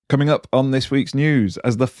Coming up on this week's news,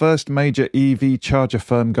 as the first major EV charger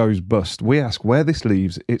firm goes bust, we ask where this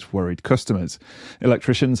leaves its worried customers.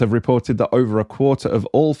 Electricians have reported that over a quarter of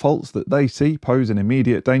all faults that they see pose an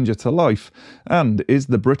immediate danger to life. And is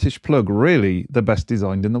the British plug really the best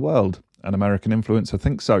designed in the world? An American influencer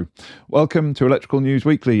thinks so. Welcome to Electrical News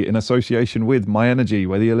Weekly in association with MyEnergy.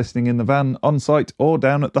 Whether you're listening in the van, on site or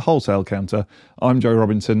down at the wholesale counter, I'm Joe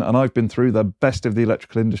Robinson and I've been through the best of the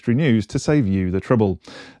electrical industry news to save you the trouble.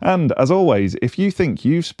 And as always, if you think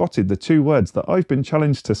you've spotted the two words that I've been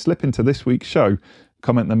challenged to slip into this week's show,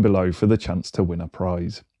 comment them below for the chance to win a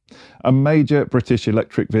prize. A major British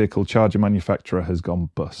electric vehicle charger manufacturer has gone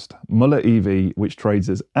bust. Muller EV, which trades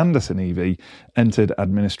as Anderson EV, entered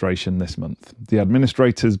administration this month. The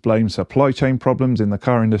administrators blame supply chain problems in the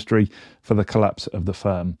car industry for the collapse of the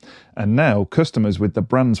firm. And now customers with the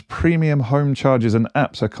brand's premium home chargers and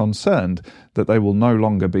apps are concerned that they will no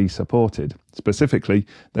longer be supported. Specifically,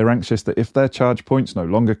 they're anxious that if their charge points no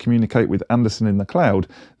longer communicate with Anderson in the cloud,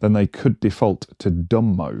 then they could default to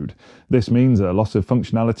dumb mode. This means a loss of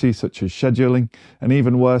functionality such as scheduling, and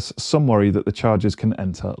even worse, some worry that the chargers can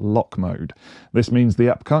enter lock mode. This means the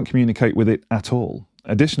app can't communicate with it at all.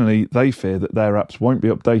 Additionally, they fear that their apps won't be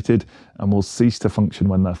updated and will cease to function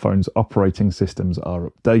when their phone's operating systems are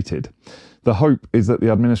updated. The hope is that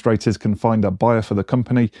the administrators can find a buyer for the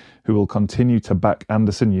company who will continue to back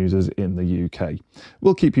Anderson users in the UK.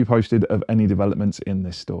 We'll keep you posted of any developments in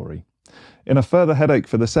this story. In a further headache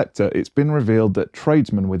for the sector, it's been revealed that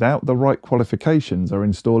tradesmen without the right qualifications are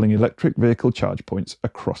installing electric vehicle charge points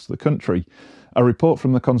across the country. A report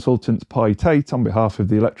from the consultant Pi Tate on behalf of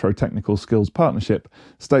the Electrotechnical Skills Partnership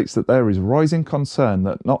states that there is rising concern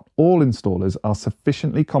that not all installers are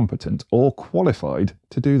sufficiently competent or qualified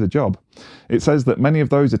to do the job. It says that many of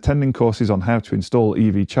those attending courses on how to install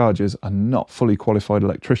EV chargers are not fully qualified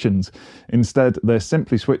electricians. Instead, they're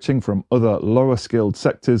simply switching from other lower skilled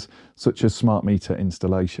sectors such as smart meter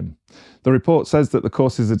installation. The report says that the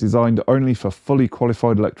courses are designed only for fully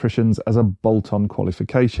qualified electricians as a bolt-on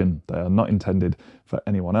qualification. They are not intended for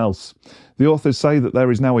anyone else. The authors say that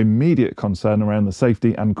there is now immediate concern around the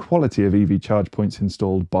safety and quality of EV charge points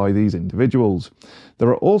installed by these individuals. There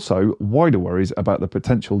are also wider worries about the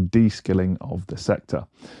potential de-skilling of the sector.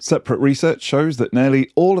 Separate research shows that nearly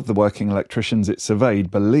all of the working electricians it surveyed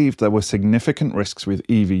believed there were significant risks with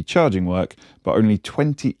EV charging work, but only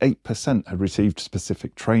 28% had received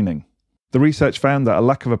specific training. The research found that a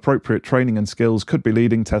lack of appropriate training and skills could be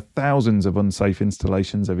leading to thousands of unsafe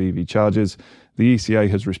installations of EV chargers. The ECA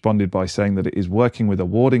has responded by saying that it is working with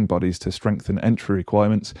awarding bodies to strengthen entry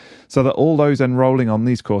requirements so that all those enrolling on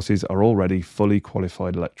these courses are already fully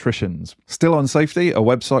qualified electricians. Still on safety, a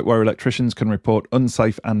website where electricians can report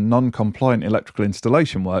unsafe and non-compliant electrical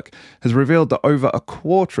installation work has revealed that over a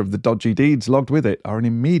quarter of the dodgy deeds logged with it are an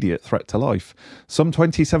immediate threat to life. Some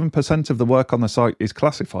 27% of the work on the site is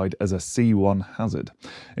classified as a C1 hazard.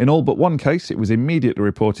 In all but one case, it was immediately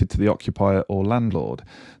reported to the occupier or landlord.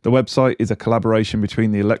 The website is a collaboration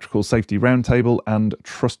between the Electrical Safety Roundtable and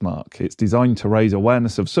Trustmark. It's designed to raise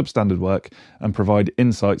awareness of substandard work and provide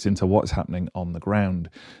insights into what's happening on the ground.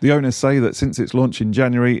 The owners say that since its launch in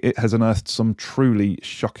January, it has unearthed some truly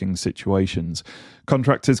shocking situations.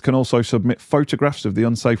 Contractors can also submit photographs of the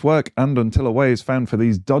unsafe work, and until a way is found for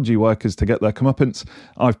these dodgy workers to get their comeuppance,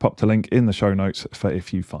 I've popped a link in the show notes for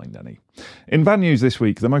if you find any. In van news this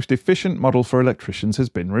week, the most efficient model for electricians has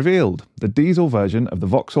been revealed. The diesel version of the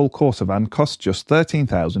Vauxhall Corsa van costs just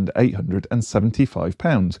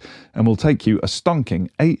 £13,875 and will take you a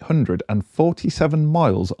stonking 847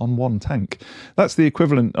 miles on one tank. That's the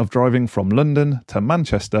equivalent of driving from London to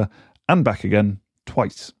Manchester and back again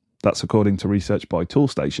twice. That's according to research by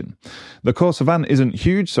Toolstation. The Corsa van isn't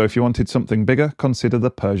huge, so if you wanted something bigger, consider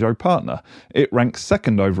the Peugeot Partner. It ranks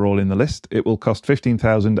second overall in the list. It will cost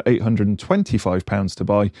 £15,825 to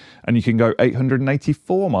buy, and you can go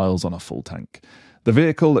 884 miles on a full tank. The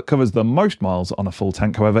vehicle that covers the most miles on a full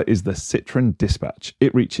tank, however, is the Citroën Dispatch.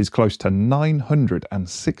 It reaches close to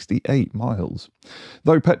 968 miles.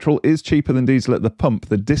 Though petrol is cheaper than diesel at the pump,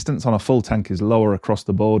 the distance on a full tank is lower across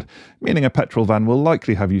the board, meaning a petrol van will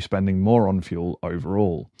likely have you spending more on fuel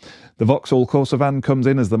overall. The Vauxhall Corsa van comes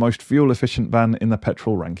in as the most fuel-efficient van in the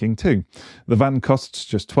petrol ranking too. The van costs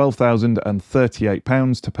just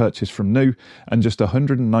 £12,038 to purchase from new and just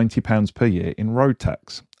 £190 per year in road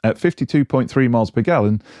tax. At 52.3 miles per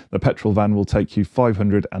gallon, the petrol van will take you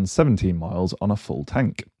 517 miles on a full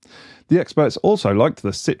tank. The experts also liked the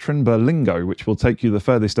Citroën Berlingo, which will take you the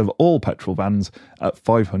furthest of all petrol vans at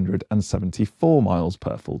 574 miles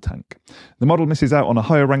per full tank. The model misses out on a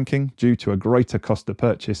higher ranking due to a greater cost of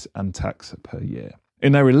purchase and tax per year.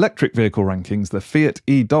 In their electric vehicle rankings, the Fiat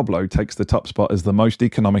e-Doblo takes the top spot as the most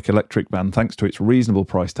economic electric van thanks to its reasonable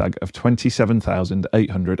price tag of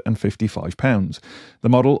 £27,855. The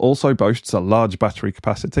model also boasts a large battery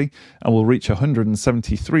capacity and will reach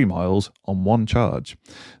 173 miles on one charge.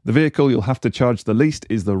 The vehicle you'll have to charge the least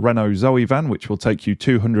is the Renault Zoe van, which will take you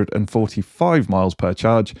 245 miles per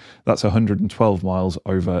charge. That's 112 miles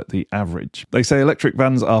over the average. They say electric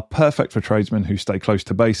vans are perfect for tradesmen who stay close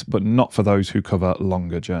to base, but not for those who cover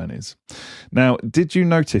longer journeys. Now, did you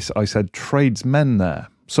notice I said tradesmen there?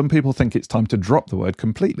 Some people think it's time to drop the word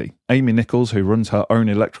completely. Amy Nichols, who runs her own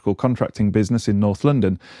electrical contracting business in North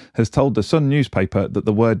London, has told the Sun newspaper that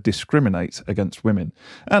the word discriminates against women.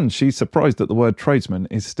 And she's surprised that the word tradesman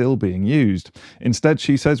is still being used. Instead,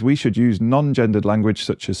 she says we should use non-gendered language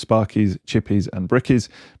such as sparkies, chippies and brickies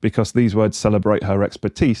because these words celebrate her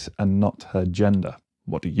expertise and not her gender.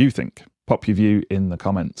 What do you think? Pop your view in the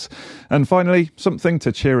comments. And finally, something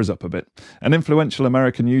to cheer us up a bit. An influential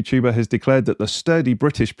American YouTuber has declared that the sturdy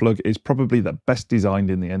British plug is probably the best designed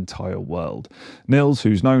in the entire world. Nils,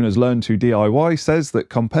 who's known as Learn to DIY, says that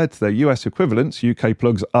compared to their US equivalents, UK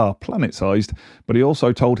plugs are planet-sized, but he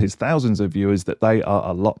also told his thousands of viewers that they are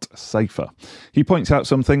a lot safer. He points out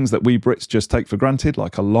some things that we Brits just take for granted,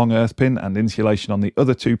 like a long earth pin and insulation on the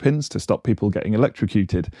other two pins to stop people getting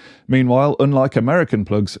electrocuted. Meanwhile, unlike American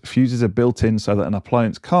plugs, fuses are built in so that an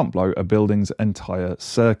appliance can't blow a building's entire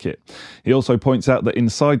circuit. He also points out that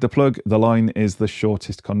inside the plug, the line is the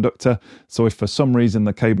shortest conductor, so if for some reason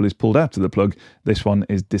the cable is pulled out of the plug, this one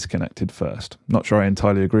is disconnected first. Not sure I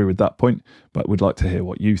entirely agree with that point, but would like to hear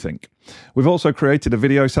what you think. We've also created a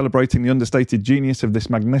video celebrating the understated genius of this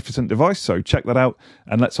magnificent device, so check that out,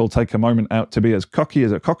 and let's all take a moment out to be as cocky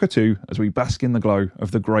as a cockatoo as we bask in the glow of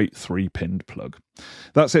the great 3-pinned plug.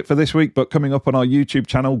 That's it for this week, but coming up on our YouTube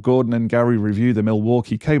channel, Gordon and Gary review the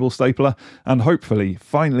Milwaukee cable stapler, and hopefully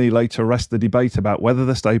finally lay to rest the debate about whether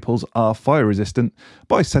the staples are fire resistant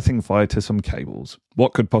by setting fire to some cables.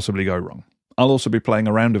 What could possibly go wrong? I'll also be playing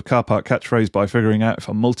a round of car park catchphrase by figuring out if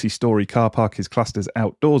a multi-storey car park is classed as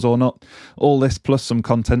outdoors or not. All this plus some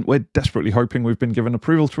content we're desperately hoping we've been given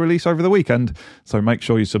approval to release over the weekend, so make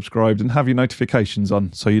sure you're subscribed and have your notifications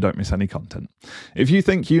on so you don't miss any content. If you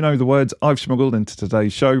think you know the words I've smuggled into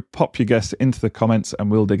today's show, pop your guess into the comments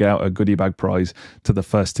and we'll dig out a goodie bag prize to the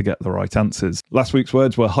first to get the right answers. Last week's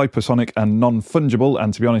words were hypersonic and non-fungible,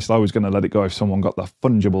 and to be honest I was going to let it go if someone got the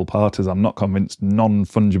fungible part, as I'm not convinced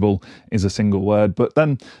non-fungible is a single word, but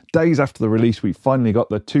then days after the release we finally got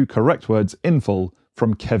the 2 correct words in full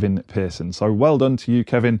from Kevin Pearson. So well done to you,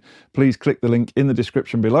 Kevin. Please click the link in the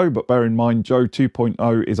description below, but bear in mind Joe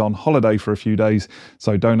 2.0 is on holiday for a few days,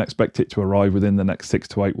 so don't expect it to arrive within the next 6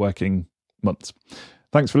 to 8 working months.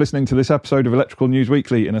 Thanks for listening to this episode of Electrical News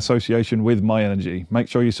Weekly in association with My Energy. Make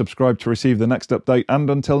sure you subscribe to receive the next update, and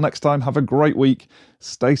until next time, have a great week,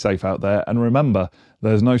 stay safe out there, and remember,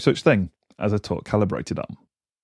 there's no such thing as a torque calibrated arm.